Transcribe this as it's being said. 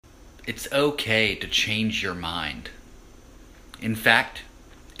It's okay to change your mind. In fact,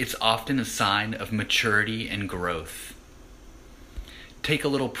 it's often a sign of maturity and growth. Take a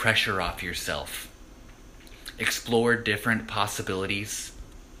little pressure off yourself. Explore different possibilities,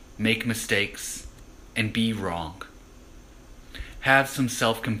 make mistakes, and be wrong. Have some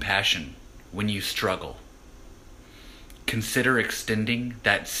self-compassion when you struggle. Consider extending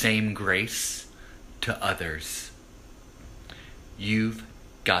that same grace to others. You've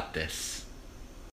got this.